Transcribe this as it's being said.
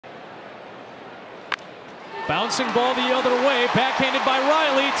Bouncing ball the other way, backhanded by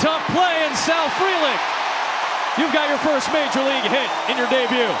Riley. Tough play, and Sal Frelick. You've got your first major league hit in your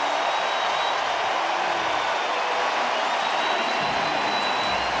debut.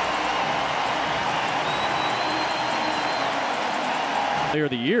 Player of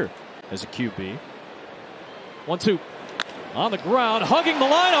the year as a QB. 1-2 on the ground, hugging the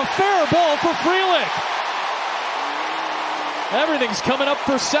line. A fair ball for Frelick. Everything's coming up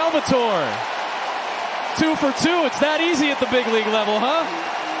for Salvatore. 2 for 2. It's that easy at the big league level, huh?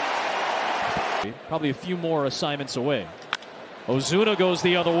 Probably a few more assignments away. Ozuna goes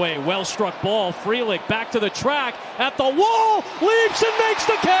the other way. Well struck ball. Frelick back to the track. At the wall. Leaps and makes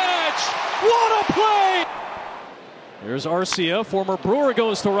the catch. What a play! Here's Arcia. Former Brewer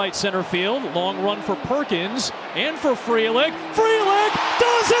goes to right center field. Long run for Perkins and for Frelick. Frelick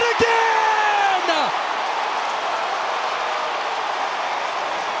does it again!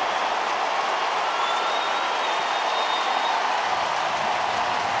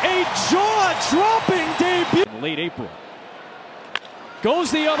 A jaw-dropping debut. In late April. Goes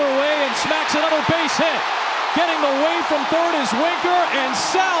the other way and smacks another base hit. Getting away from third is Winker, and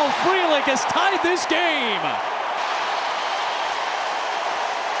Sal Frelick has tied this game.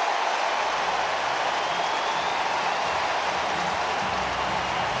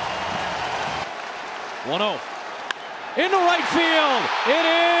 1-0. Into right field. It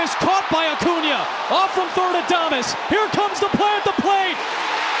is caught by Acuna. Off from third, Adames. Here comes the play at the plate.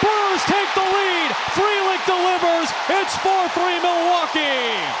 Brewers take the lead. Frelick delivers. It's 4-3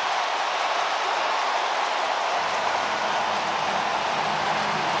 Milwaukee.